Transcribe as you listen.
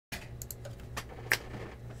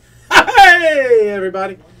Hey,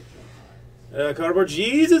 everybody. Cardboard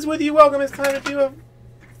Jesus with you. Welcome. It's time to do a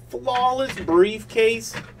flawless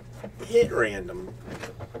briefcase hit random.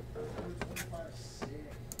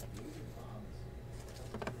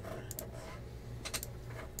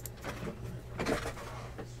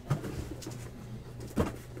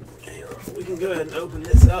 We can go ahead and open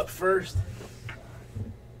this up first,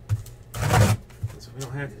 so we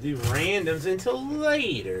don't have to do randoms until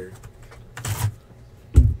later.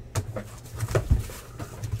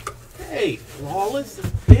 Hey, flawless. It's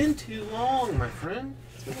been too long, my friend.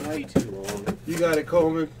 It's been way too long. You got it,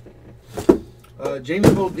 Coleman. James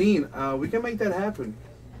Bodine, we can make that happen.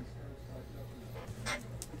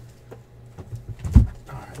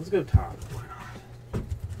 Alright, let's go top. Why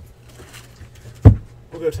not?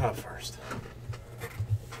 We'll go top first.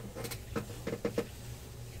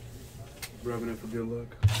 Rubbing it for good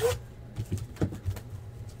luck.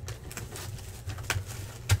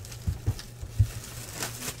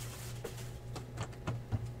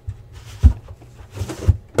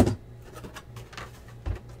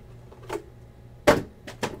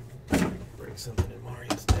 Bring something in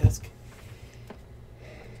Mario's desk.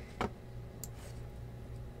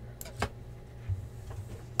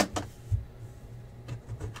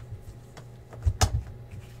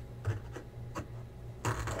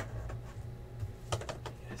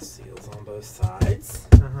 Seals on both sides.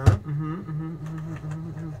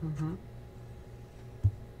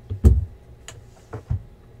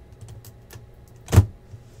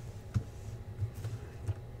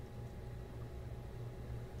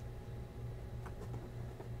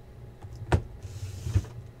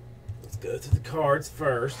 Let's go to the cards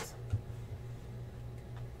first.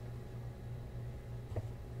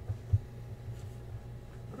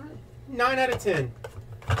 All right. 9 out of 10.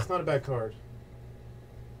 It's not a bad card.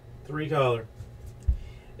 3 color.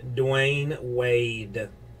 Dwayne Wade. Is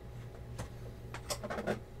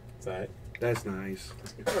that? That's nice.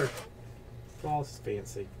 That's a good card. Flawless is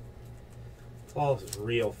fancy. Flawless is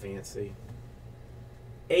real fancy.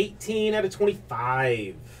 18 out of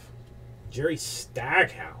 25. Jerry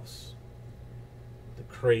Stackhouse. The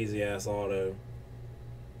crazy ass auto.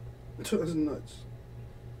 That's nuts.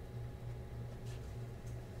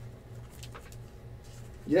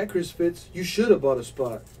 Yeah, Chris Fitz, you should have bought a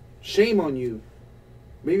spot. Shame on you.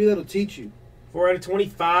 Maybe that'll teach you. 4 out of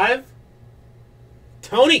 25.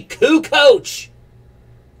 Tony Kukoc.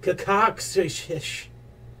 Kukoc. It's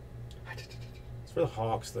for the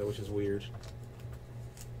Hawks, though, which is weird.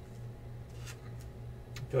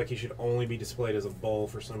 I feel like he should only be displayed as a bull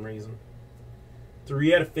for some reason.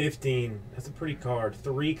 3 out of 15. That's a pretty card.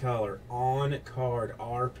 3 color. On card.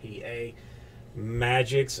 RPA.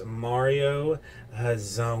 Magic's Mario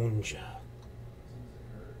Hezonja.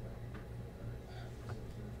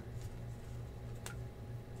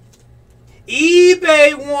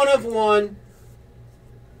 eBay 1 of 1.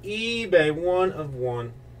 eBay 1 of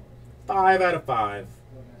 1. 5 out of 5.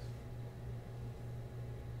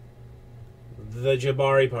 The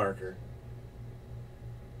Jabari Parker.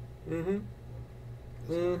 That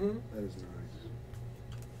is nice.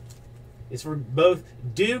 It's for both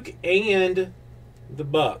Duke and the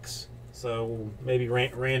Bucks. So we'll maybe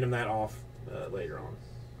random that off later on.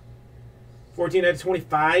 14 out of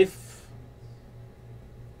 25.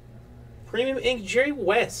 Premium ink Jerry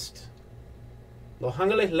West. Los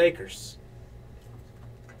Angeles Lakers.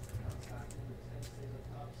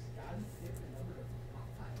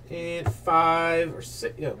 And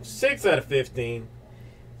 6 out of 15.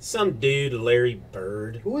 Some dude, Larry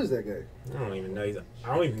Bird. Who is that guy? I don't even know.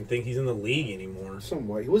 I don't even think he's in the league anymore. Some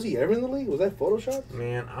white. Was he ever in the league? Was that Photoshop?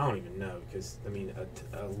 Man, I don't even know. Because, I mean,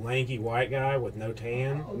 a lanky white guy with no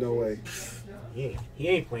tan. No way. He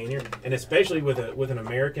ain't playing here. And especially with an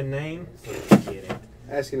American name. Forget it.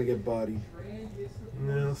 Asking to get bodied.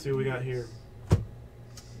 Now, let's see what we got here.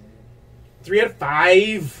 3 out of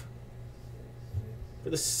 5. For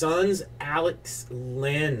the Suns, Alex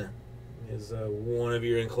Len is one of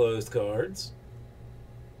your enclosed cards.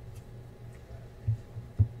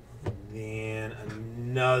 Then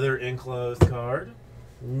another enclosed card.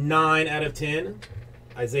 9 out of 10.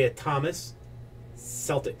 Isaiah Thomas,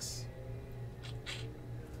 Celtics.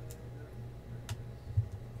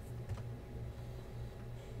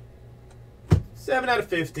 Seven out of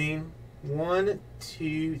 15. 1,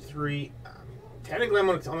 2, 3. Technically, I'm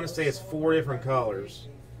gonna say it's 4 different colors.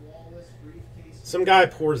 Some guy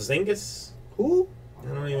Porzingis. Who? I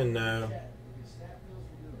don't even know.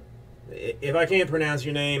 If I can't pronounce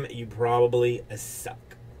your name, you probably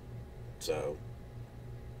suck. So.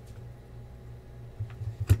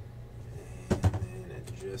 And then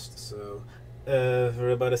just so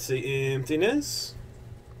everybody see emptiness.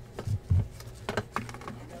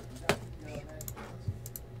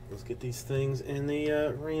 let's get these things in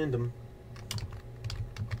the random.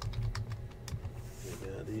 We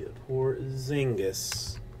got the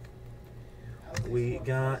Porzingis. We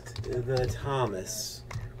got the Thomas.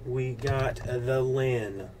 We got the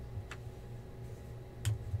Lynn.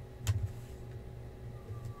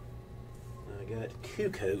 I got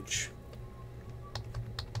Kukoc.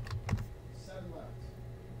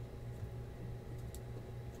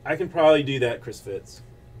 I can probably do that, Chris Fitz.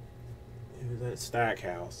 Who's that?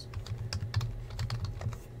 Stackhouse.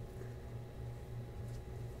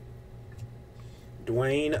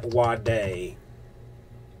 Dwayne Wade.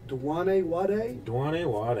 Dwane Wade?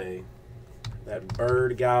 Dwayne Wade. That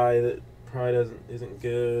bird guy that probably isn't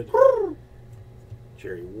good.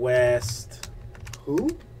 Jerry West. Who?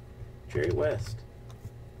 Jerry West.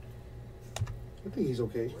 I think he's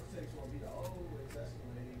okay.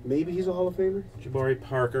 Maybe he's a Hall of Famer. Jabari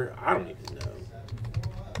Parker. I don't even know.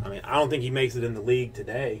 I mean, I don't think he makes it in the league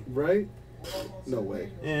today. Right? No way.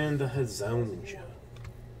 And the Hazonja.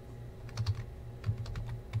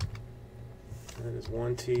 That is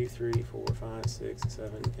 1, 2, 3, 4, 5, 6,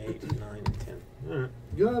 7, 8, 9, and 10. All right.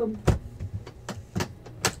 Got him.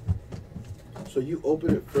 So you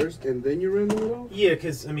open it first and then you random it off? Yeah,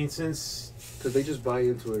 because, I mean, since... Because they just buy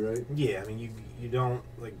into it, right? Yeah, I mean, you don't,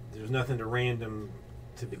 like, there's nothing to random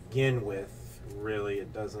to begin with, really.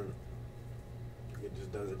 It doesn't...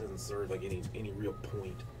 It doesn't serve, like, any real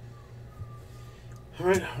point. All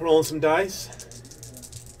right, rolling some dice.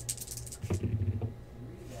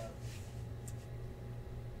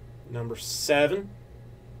 Number 7.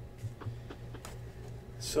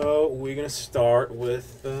 So we're gonna start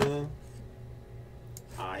with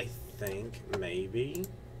I think maybe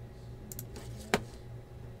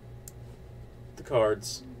the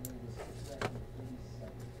cards.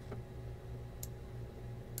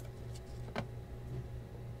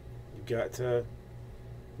 You got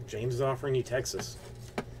James is offering you Texas.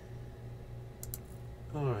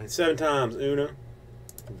 All right, 7 times. Uno,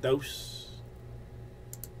 dos,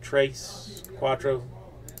 tres, cuatro,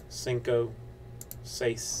 cinco,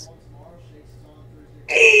 seis,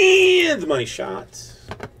 and the money shot.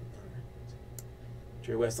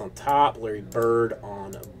 Jerry West on top, Larry Bird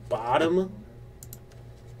on bottom.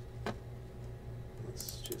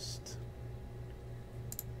 Let's just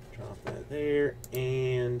drop that there.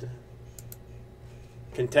 And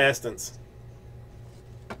contestants.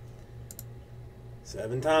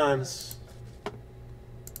 7 times.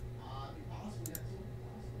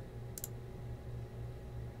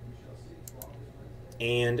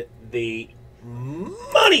 And the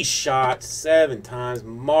money shot 7 times.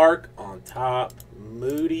 Mark on top,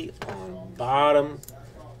 Moody on bottom.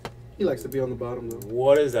 He likes to be on the bottom, though.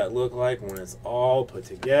 What does that look like when it's all put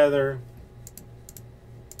together?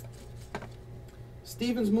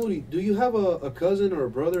 Stevens Moody, do you have a cousin or a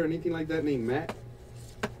brother or anything like that named Matt?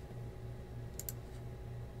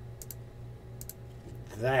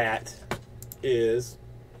 That is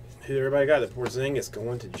who everybody got. The Porzingis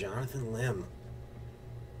going to Jonathan Lim.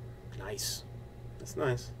 Nice. That's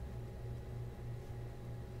nice.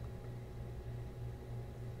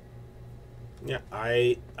 Yeah,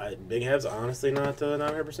 I Big Head's honestly not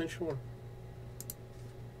 100% sure.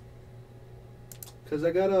 Because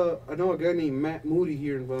I know a guy named Matt Moody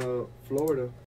here in Florida.